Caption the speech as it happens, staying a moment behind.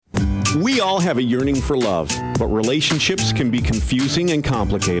We all have a yearning for love, but relationships can be confusing and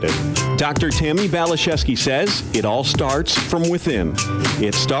complicated. Dr. Tammi Baliszewski says it all starts from within.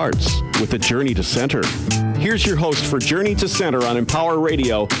 It starts with a journey to center. Here's your host for Journey to Center on Empower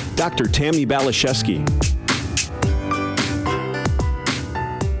Radio, Dr. Tammi Baliszewski.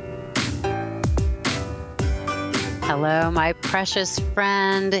 Hello, my precious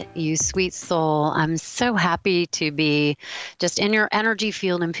friend, you sweet soul. I'm so happy to be just in your energy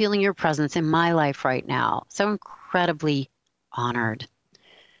field and feeling your presence in my life right now. So incredibly honored.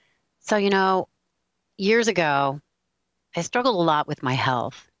 So, years ago, I struggled a lot with my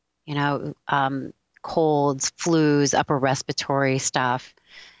health, colds, flus, upper respiratory stuff.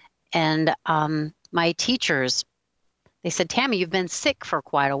 And my teachers, they said, Tammi, you've been sick for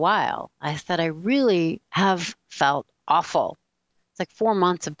quite a while. I said, I really have felt awful. It's like 4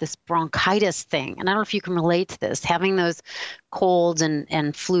 months of this bronchitis thing. And I don't know if you can relate to this, having those colds and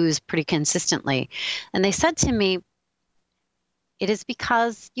flus pretty consistently. And they said to me, it is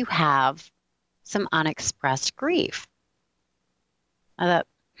because you have some unexpressed grief. I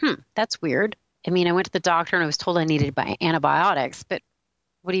thought, that's weird. I mean, I went to the doctor and I was told I needed antibiotics, but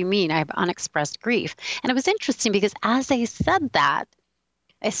what do you mean? I have unexpressed grief. And it was interesting because as they said that,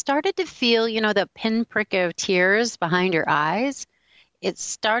 I started to feel, the pinprick of tears behind your eyes. It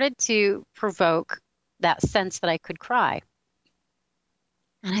started to provoke that sense that I could cry.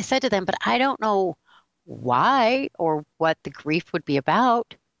 And I said to them, but I don't know why or what the grief would be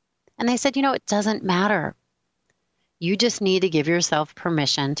about. And they said, it doesn't matter. You just need to give yourself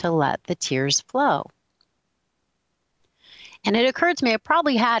permission to let the tears flow. And it occurred to me I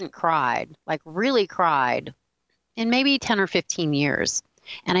probably hadn't cried, like really cried, in maybe 10 or 15 years.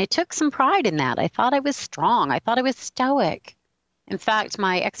 And I took some pride in that. I thought I was strong. I thought I was stoic. In fact,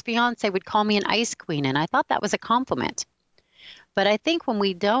 my ex-fiance would call me an ice queen, and I thought that was a compliment. But I think when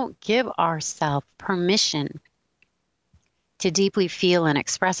we don't give ourselves permission to deeply feel and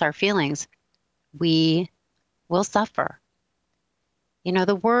express our feelings, we will suffer.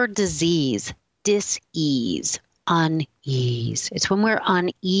 The word disease, dis-ease, unease. It's when we're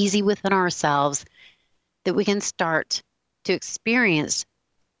uneasy within ourselves that we can start to experience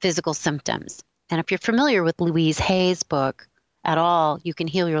physical symptoms. And if you're familiar with Louise Hay's book at all, You Can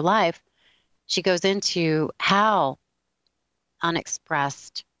Heal Your Life, she goes into how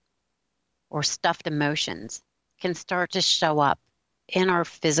unexpressed or stuffed emotions can start to show up in our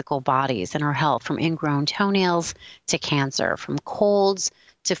physical bodies and our health, from ingrown toenails to cancer, from colds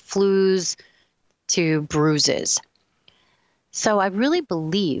to flus to bruises. So I really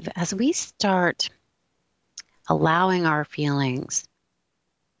believe as we start allowing our feelings,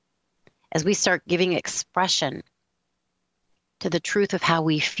 as we start giving expression to the truth of how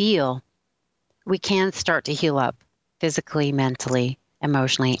we feel, we can start to heal up physically, mentally,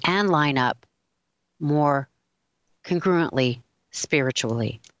 emotionally, and line up more congruently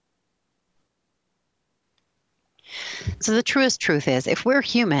spiritually. So the truest truth is, if we're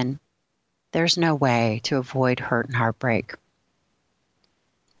human, there's no way to avoid hurt and heartbreak.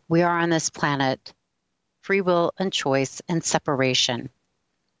 We are on this planet, free will and choice and separation.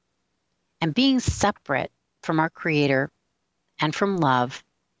 And being separate from our Creator and from love,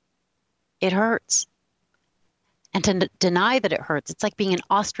 it hurts. And to deny that it hurts, it's like being an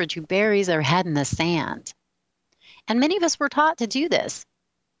ostrich who buries their head in the sand. And many of us were taught to do this.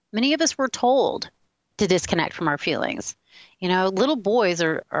 Many of us were told to disconnect from our feelings. Little boys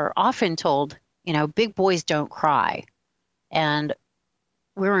are often told, big boys don't cry. And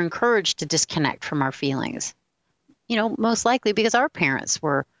we're encouraged to disconnect from our feelings. Most likely because our parents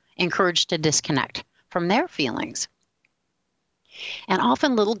were encouraged to disconnect from their feelings. And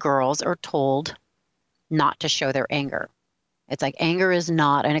often little girls are told not to show their anger. It's like anger is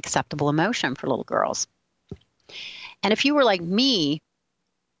not an acceptable emotion for little girls. And if you were like me,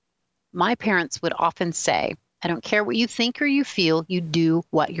 my parents would often say, I don't care what you think or you feel, you do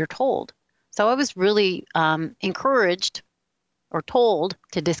what you're told. So I was really encouraged or told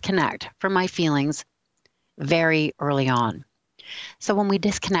to disconnect from my feelings very early on. So when we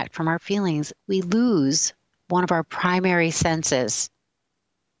disconnect from our feelings, we lose one of our primary senses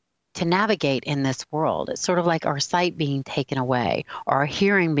to navigate in this world. It's sort of like our sight being taken away or our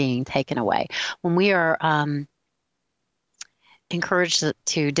hearing being taken away. When we are encouraged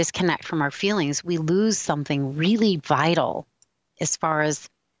to disconnect from our feelings, we lose something really vital as far as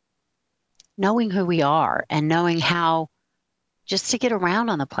knowing who we are and knowing how just to get around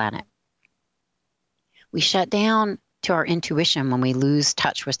on the planet. We shut down to our intuition when we lose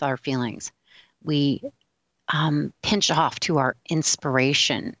touch with our feelings. We pinch off to our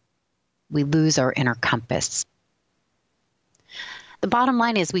inspiration. We lose our inner compass. The bottom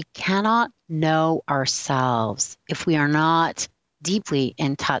line is we cannot know ourselves if we are not deeply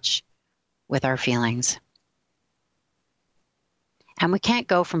in touch with our feelings. And we can't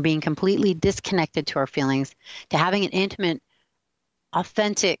go from being completely disconnected to our feelings to having an intimate,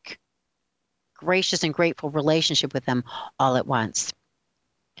 authentic, gracious, and grateful relationship with them all at once.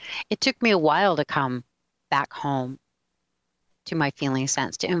 It took me a while to come back home to my feeling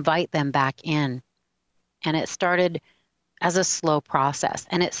sense, to invite them back in. And it started as a slow process.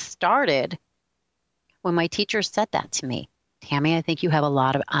 And it started when my teacher said that to me. Tammi, I think you have a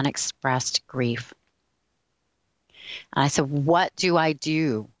lot of unexpressed grief. And I said, what do I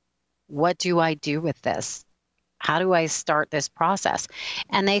do? What do I do with this? How do I start this process?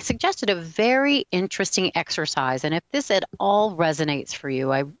 And they suggested a very interesting exercise. And if this at all resonates for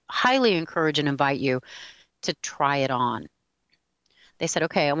you, I highly encourage and invite you to try it on. They said,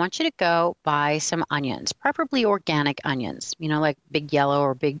 okay, I want you to go buy some onions, preferably organic onions, like big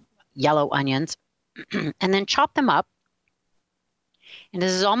yellow onions, and then chop them up. And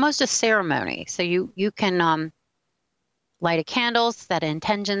this is almost a ceremony. So you can light a candle, set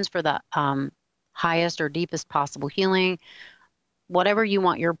intentions for the highest or deepest possible healing, whatever you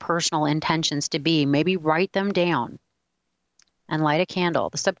want your personal intentions to be. Maybe write them down and light a candle.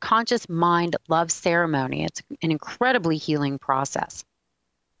 The subconscious mind loves ceremony. It's an incredibly healing process.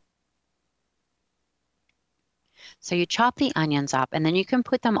 So you chop the onions up, and then you can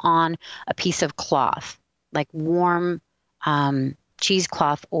put them on a piece of cloth, like warm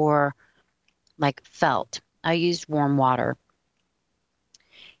cheesecloth or like felt. I used warm water.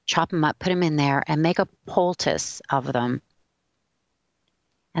 Chop them up, put them in there, and make a poultice of them.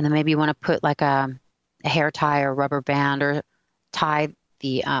 And then maybe you want to put like a hair tie or rubber band or tie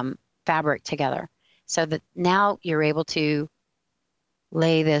the fabric together so that now you're able to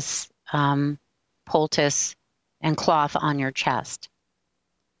lay this poultice and cloth on your chest.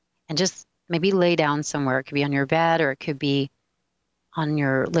 And just maybe lay down somewhere. It could be on your bed, or it could be on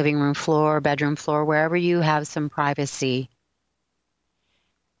your living room floor, bedroom floor, wherever you have some privacy.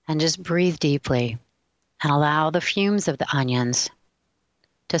 And just breathe deeply and allow the fumes of the onions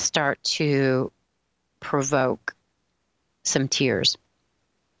to start to provoke some tears.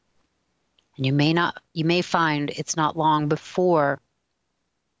 And you may find it's not long before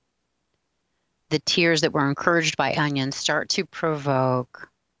the tears that were encouraged by onions start to provoke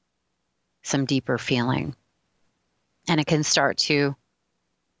some deeper feeling. And it can start to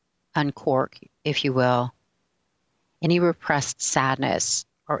uncork, if you will, any repressed sadness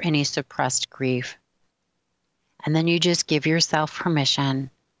or any suppressed grief. And then you just give yourself permission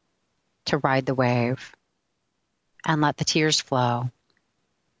to ride the wave and let the tears flow.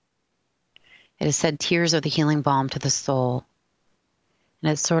 It is said tears are the healing balm to the soul.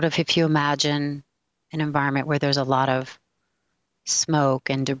 And it's sort of, if you imagine an environment where there's a lot of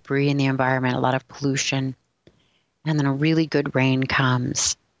smoke and debris in the environment, a lot of pollution, and then a really good rain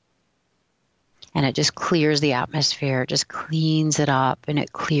comes. And it just clears the atmosphere, it just cleans it up, and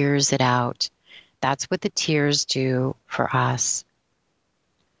it clears it out. That's what the tears do for us.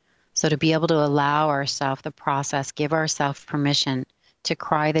 So to be able to allow ourselves the process, give ourselves permission to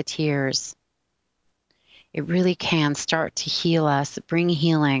cry the tears, it really can start to heal us, bring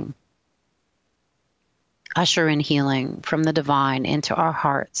healing, usher in healing from the divine into our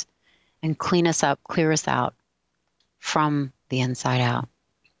hearts, and clean us up, clear us out from the inside out.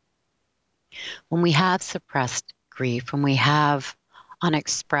 When we have suppressed grief, when we have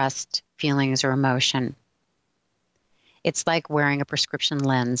unexpressed feelings or emotion, it's like wearing a prescription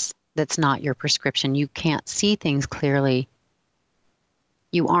lens that's not your prescription. You can't see things clearly.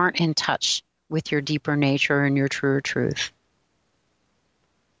 You aren't in touch with your deeper nature and your truer truth.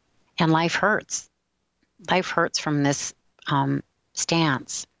 And life hurts. Life hurts from this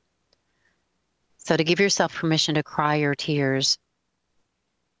stance. So to give yourself permission to cry your tears,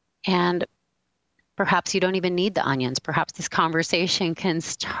 and perhaps you don't even need the onions. Perhaps this conversation can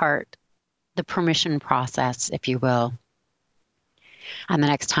start the permission process, if you will. And the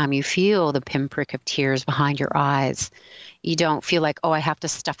next time you feel the pinprick of tears behind your eyes, you don't feel like, oh, I have to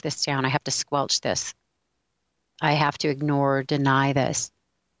stuff this down. I have to squelch this. I have to ignore or deny this.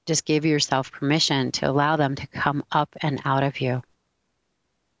 Just give yourself permission to allow them to come up and out of you.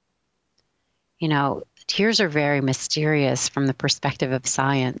 You know, tears are very mysterious from the perspective of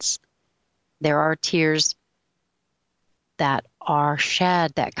science. There are tears that are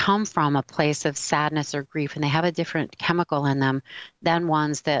shed that come from a place of sadness or grief, and they have a different chemical in them than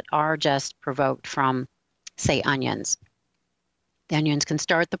ones that are just provoked from, say, onions. The onions can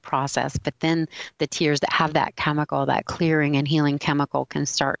start the process, but then the tears that have that chemical, that clearing and healing chemical, can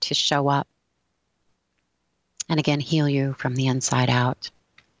start to show up. and again heal you from the inside out.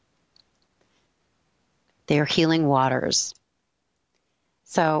 They are healing waters.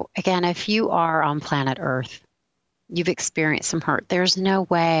 So again, if you are on planet Earth, you've experienced some hurt, there's no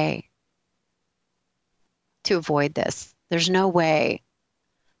way to avoid this. There's no way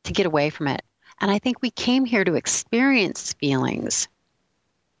to get away from it. And I think we came here to experience feelings.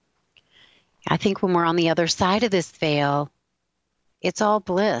 I think when we're on the other side of this veil, it's all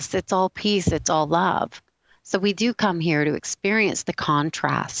bliss, it's all peace, it's all love. So we do come here to experience the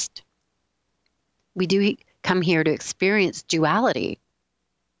contrast. We do come here to experience duality.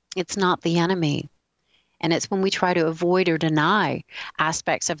 It's not the enemy. And it's when we try to avoid or deny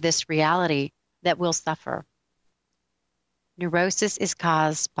aspects of this reality that we'll suffer. Neurosis is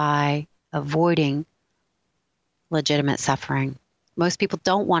caused by avoiding legitimate suffering. Most people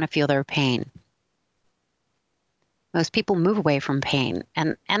don't want to feel their pain. Most people move away from pain.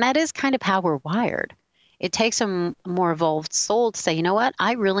 And that is kind of how we're wired. It takes a more evolved soul to say, you know what?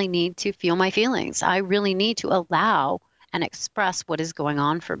 I really need to feel my feelings. I really need to allow and express what is going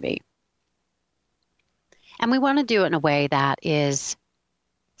on for me. And we want to do it in a way that is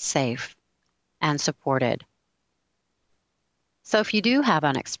safe and supported. So if you do have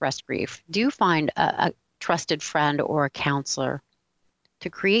unexpressed grief, do find a trusted friend or a counselor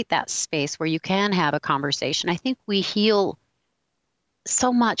to create that space where you can have a conversation. I think we heal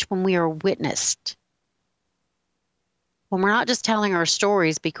so much when we are witnessed. When we're not just telling our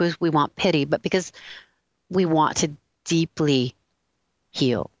stories because we want pity, but because we want to deeply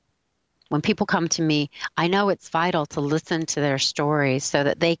heal. When people come to me, I know it's vital to listen to their stories so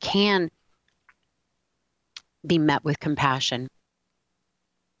that they can be met with compassion.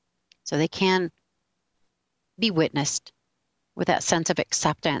 So they can be witnessed with that sense of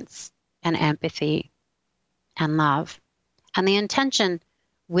acceptance and empathy and love. And the intention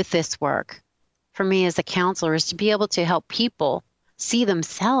with this work for me as a counselor is to be able to help people see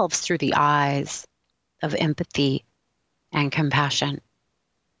themselves through the eyes of empathy and compassion.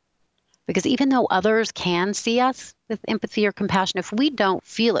 Because even though others can see us with empathy or compassion, if we don't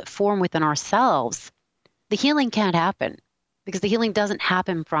feel it form within ourselves, the healing can't happen. Because the healing doesn't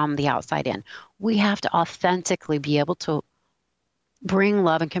happen from the outside in. We have to authentically be able to bring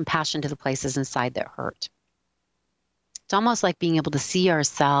love and compassion to the places inside that hurt. It's almost like being able to see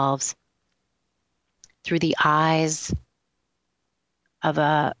ourselves through the eyes of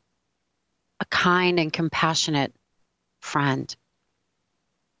a kind and compassionate friend.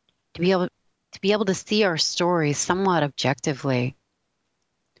 To be able to see our stories somewhat objectively.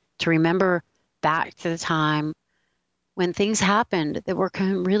 To remember back to the time when things happened that were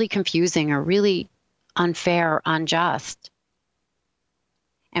really confusing or really unfair or unjust.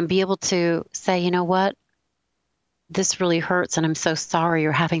 And be able to say, you know what? This really hurts and I'm so sorry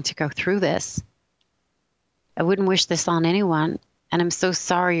you're having to go through this. I wouldn't wish this on anyone. And I'm so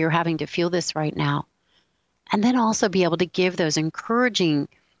sorry you're having to feel this right now. And then also be able to give those encouraging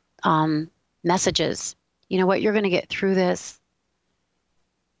messages. You know what? You're going to get through this.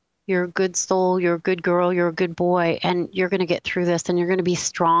 You're a good soul, you're a good girl, you're a good boy, and you're going to get through this, and you're going to be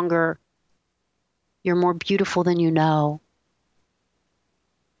stronger. You're more beautiful than you know.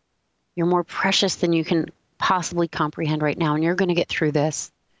 You're more precious than you can possibly comprehend right now, and you're going to get through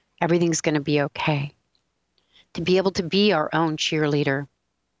this. Everything's going to be okay. To be able to be our own cheerleader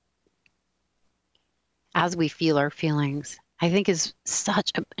as we feel our feelings, I think is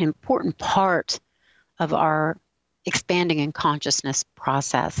such an important part of our expanding in consciousness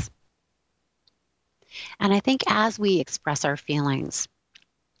process. And I think as we express our feelings,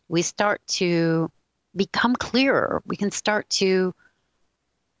 we start to become clearer. We can start to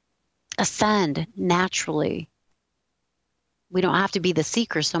ascend naturally. We don't have to be the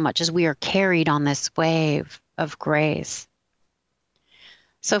seeker so much as we are carried on this wave of grace.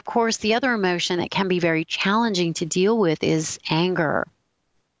 So, of course, the other emotion that can be very challenging to deal with is anger.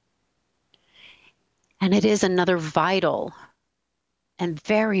 And it is another vital and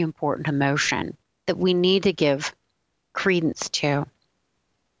very important emotion that we need to give credence to.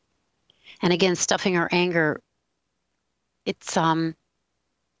 And again, stuffing our anger, it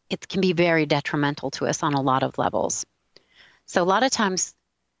can be very detrimental to us on a lot of levels. So a lot of times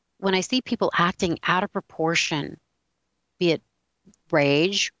when I see people acting out of proportion, be it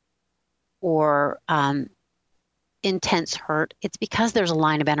rage or intense hurt, it's because there's a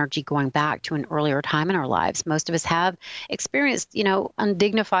line of energy going back to an earlier time in our lives. Most of us have experienced,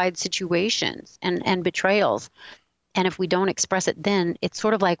 undignified situations and betrayals. And if we don't express it then, it's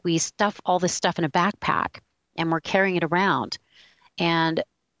sort of like we stuff all this stuff in a backpack and we're carrying it around. And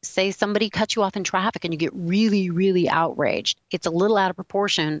say somebody cuts you off in traffic and you get really, really outraged. It's a little out of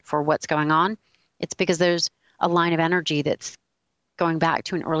proportion for what's going on. It's because there's a line of energy that's going back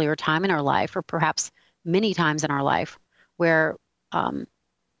to an earlier time in our life, or perhaps many times in our life, where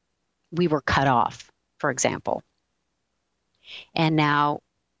we were cut off, for example. And now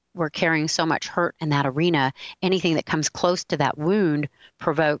we're carrying so much hurt in that arena, anything that comes close to that wound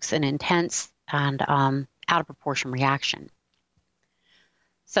provokes an intense and out of proportion reaction.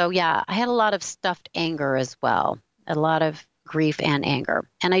 So yeah, I had a lot of stuffed anger as well, a lot of grief and anger.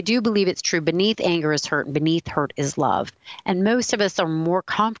 And I do believe it's true. Beneath anger is hurt, and beneath hurt is love. And most of us are more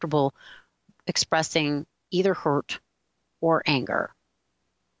comfortable expressing either hurt or anger.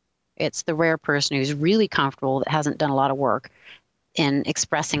 It's the rare person who's really comfortable that hasn't done a lot of work in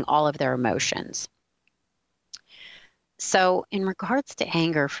expressing all of their emotions. So in regards to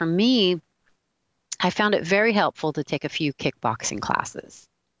anger, for me, I found it very helpful to take a few kickboxing classes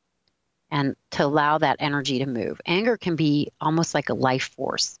and to allow that energy to move. Anger can be almost like a life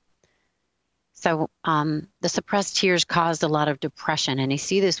force. So the suppressed tears caused a lot of depression, and you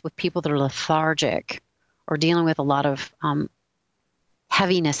see this with people that are lethargic or dealing with a lot of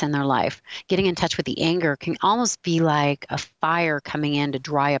heaviness in their life. Getting in touch with the anger can almost be like a fire coming in to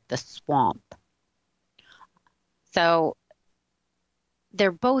dry up the swamp. So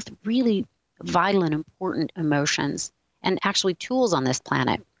they're both really vital and important emotions, and actually tools on this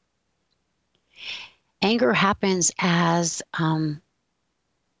planet. Anger happens as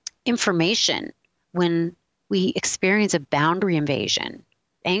information when we experience a boundary invasion.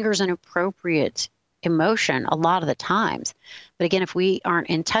 Anger is an appropriate emotion a lot of the times. But again, if we aren't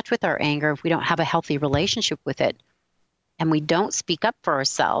in touch with our anger, if we don't have a healthy relationship with it, and we don't speak up for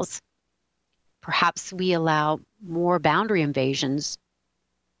ourselves, perhaps we allow more boundary invasions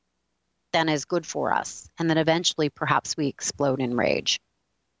than is good for us. And then eventually, perhaps we explode in rage.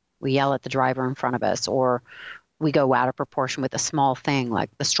 We yell at the driver in front of us, or we go out of proportion with a small thing like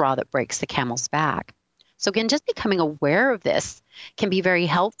the straw that breaks the camel's back. So again, just becoming aware of this can be very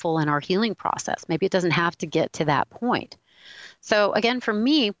helpful in our healing process. Maybe it doesn't have to get to that point. So again, for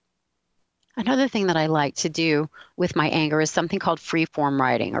me, another thing that I like to do with my anger is something called free-form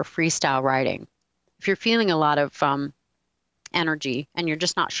writing or freestyle writing. If you're feeling a lot of energy and you're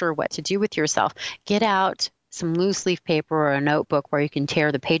just not sure what to do with yourself, get out some loose leaf paper or a notebook where you can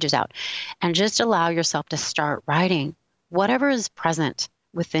tear the pages out and just allow yourself to start writing whatever is present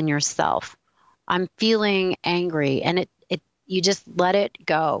within yourself. I'm feeling angry, and you just let it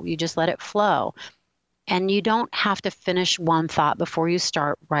go. You just let it flow. And you don't have to finish one thought before you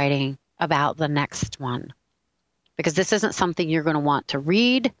start writing about the next one, because this isn't something you're going to want to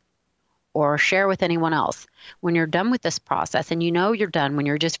read or share with anyone else. When you're done with this process, and you know you're done, when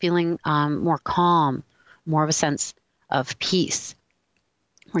you're just feeling more calm, more of a sense of peace,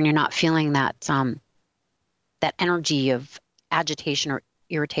 when you're not feeling that that energy of agitation or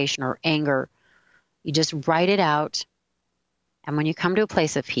irritation or anger, you just write it out. And when you come to a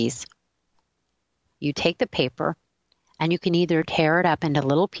place of peace, you take the paper and you can either tear it up into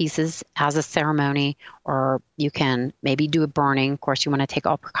little pieces as a ceremony, or you can maybe do a burning. Of course, you want to take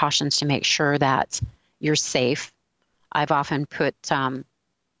all precautions to make sure that you're safe. I've often put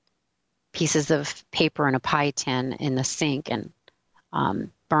pieces of paper in a pie tin in the sink and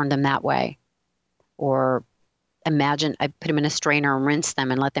burn them that way. Or imagine I put them in a strainer and rinse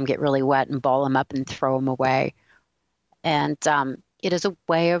them and let them get really wet and ball them up and throw them away. And it is a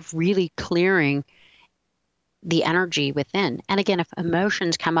way of really clearing the energy within. And again, if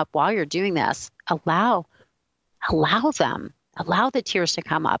emotions come up while you're doing this, allow them. Allow the tears to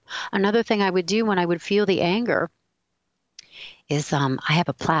come up. Another thing I would do when I would feel the anger is I have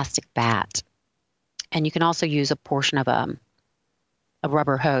a plastic bat. And you can also use a portion of a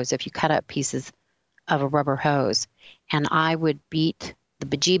rubber hose if you cut up pieces of a rubber hose. And I would beat the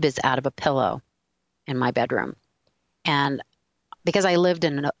bejeebas out of a pillow in my bedroom. And because I lived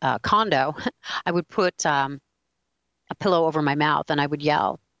in a condo, I would put a pillow over my mouth and I would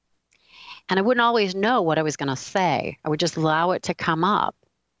yell. And I wouldn't always know what I was going to say. I would just allow it to come up.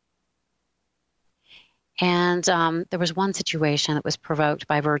 And there was one situation that was provoked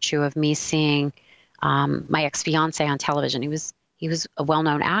by virtue of me seeing my ex-fiance on television. He was a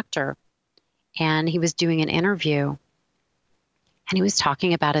well-known actor, and he was doing an interview, and he was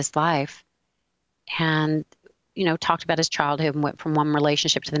talking about his life, and talked about his childhood and went from one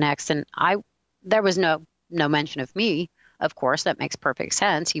relationship to the next. And there was no mention of me. Of course, that makes perfect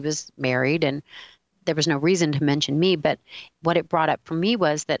sense. He was married, and there was no reason to mention me. But what it brought up for me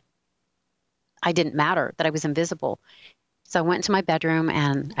was that I didn't matter, that I was invisible. So I went into my bedroom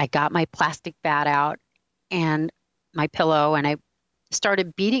and I got my plastic bat out and my pillow, and I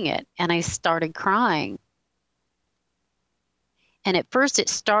started beating it, and I started crying. And at first it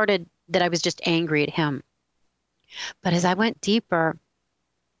started that I was just angry at him. But as I went deeper,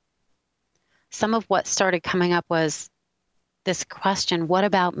 some of what started coming up was this question, what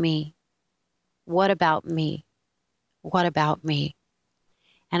about me? What about me? What about me?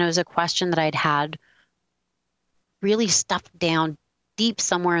 And it was a question that I'd had really stuffed down deep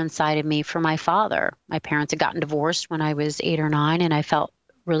somewhere inside of me from my father. My parents had gotten divorced when I was 8 or 9, and I felt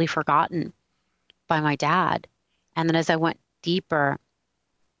really forgotten by my dad. And then as I went deeper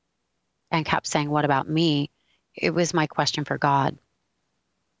and kept saying, what about me? It was my question for God.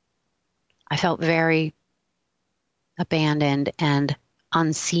 I felt very abandoned and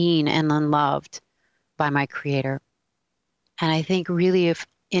unseen and unloved by my Creator. And I think really if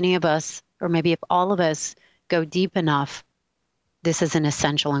any of us, or maybe if all of us, go deep enough, this is an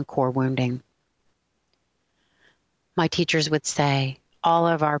essential and core wounding. My teachers would say, all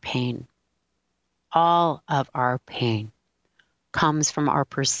of our pain comes from our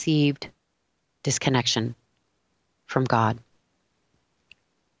perceived disconnection from God.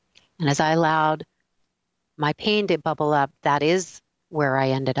 And as I allowed my pain to bubble up, that is where I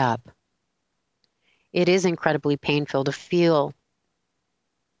ended up. It is incredibly painful to feel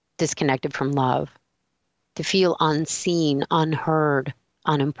disconnected from love, to feel unseen, unheard,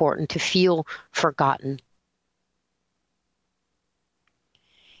 unimportant, to feel forgotten.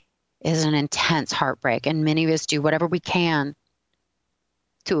 It is an intense heartbreak, and many of us do whatever we can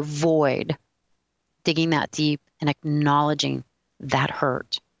to avoid digging that deep and acknowledging that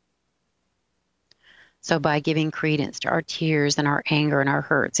hurt. So by giving credence to our tears and our anger and our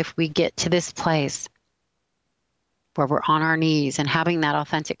hurts, if we get to this place where we're on our knees and having that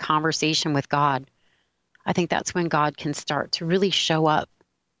authentic conversation with God, I think that's when God can start to really show up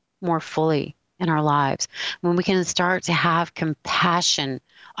more fully in our lives. When we can start to have compassion,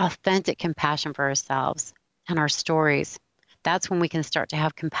 authentic compassion for ourselves and our stories, that's when we can start to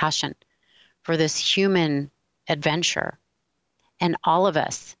have compassion for this human adventure. And all of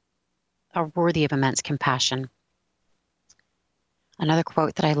us are worthy of immense compassion. Another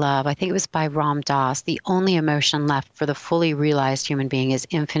quote that I love, I think it was by Ram Dass, the only emotion left for the fully realized human being is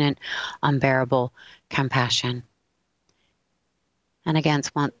infinite, unbearable compassion. And again,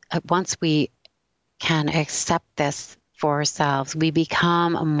 once we can accept this for ourselves, we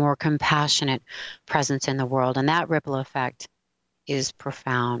become a more compassionate presence in the world. And that ripple effect is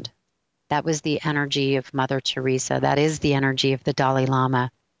profound. That was the energy of Mother Teresa. That is the energy of the Dalai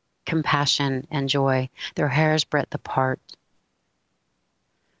Lama. Compassion and joy. Their hair's breadth apart.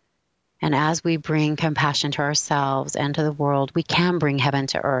 And as we bring compassion to ourselves and to the world, we can bring heaven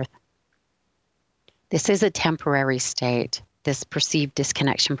to earth. This is a temporary state, this perceived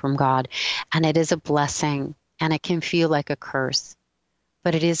disconnection from God, and it is a blessing, and it can feel like a curse,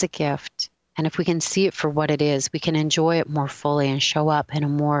 but it is a gift. And if we can see it for what it is, we can enjoy it more fully and show up in a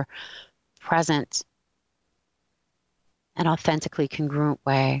more present and authentically congruent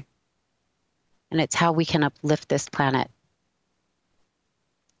way. And it's how we can uplift this planet,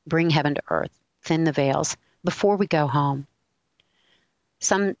 bring heaven to earth, thin the veils before we go home.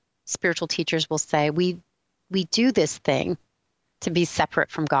 Some spiritual teachers will say we do this thing to be separate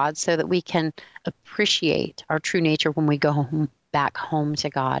from God so that we can appreciate our true nature when we go back home to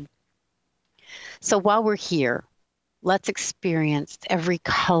God. So while we're here, let's experience every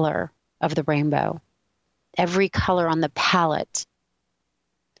color of the rainbow, every color on the palette,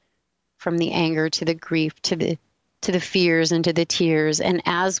 from the anger to the grief to the fears and to the tears. And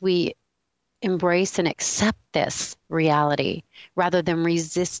as we embrace and accept this reality rather than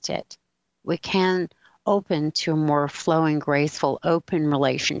resist it, we can open to a more flowing, graceful, open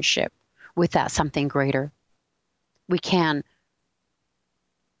relationship with that something greater. We can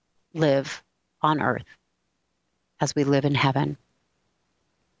live on earth as we live in heaven.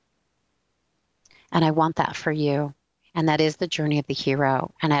 And I want that for you. And that is the journey of the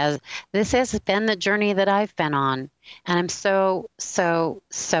hero. And as this has been the journey that I've been on, and I'm so, so,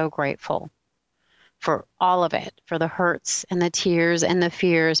 so grateful for all of it, for the hurts and the tears and the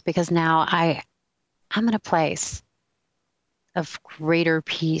fears, because now I'm in a place of greater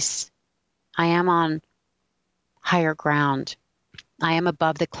peace. I am on higher ground. I am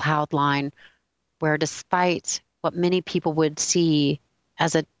above the cloud line, where despite what many people would see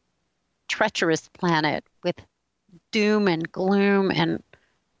as a treacherous planet with doom and gloom and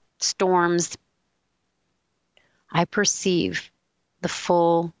storms, I perceive the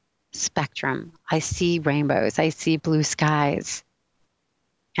full spectrum. I see rainbows, I see blue skies,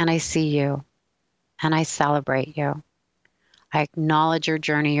 and I see you, and I celebrate you. I acknowledge your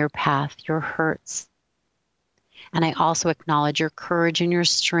journey, your path, your hurts, and I also acknowledge your courage and your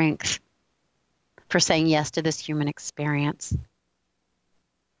strength for saying yes to this human experience.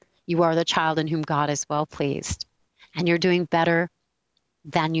 You are the child in whom God is well pleased. and you're doing better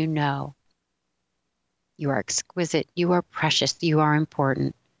than you know. You are exquisite. You are precious. You are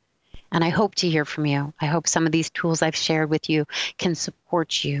important. And I hope to hear from you. I hope some of these tools I've shared with you can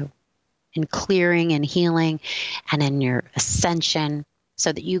support you in clearing and healing and in your ascension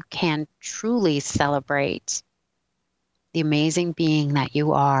so that you can truly celebrate the amazing being that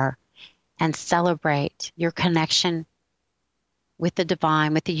you are and celebrate your connection with the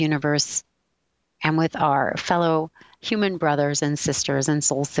divine, with the universe, and with our fellow human brothers and sisters and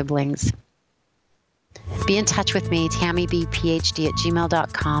soul siblings. Be in touch with me,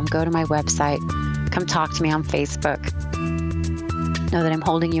 tammybphd@gmail.com. Go to my website. Come talk to me on Facebook. Know that I'm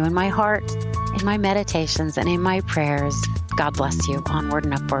holding you in my heart, in my meditations, and in my prayers. God bless you. Onward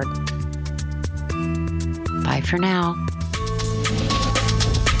and upward. Bye for now.